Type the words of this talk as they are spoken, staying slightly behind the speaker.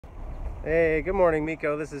Hey, good morning,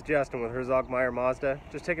 Miko. This is Justin with Herzog-Meyer Mazda.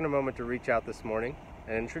 Just taking a moment to reach out this morning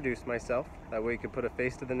and introduce myself. That way you can put a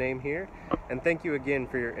face to the name here. And thank you again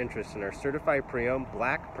for your interest in our certified pre-owned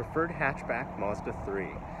black preferred hatchback Mazda 3.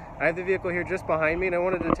 I have the vehicle here just behind me and I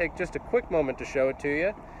wanted to take just a quick moment to show it to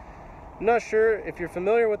you. I'm not sure if you're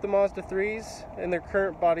familiar with the Mazda 3s and their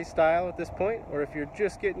current body style at this point, or if you're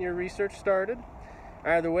just getting your research started.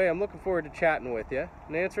 Either way, I'm looking forward to chatting with you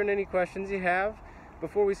and answering any questions you have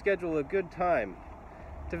before we schedule a good time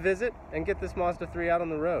to visit and get this Mazda 3 out on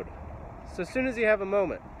the road. So as soon as you have a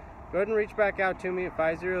moment, go ahead and reach back out to me at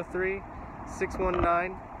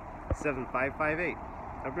 503-619-7558.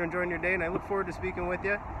 Hope you're enjoying your day and I look forward to speaking with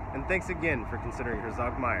you, and thanks again for considering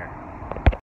Herzog-Meyer.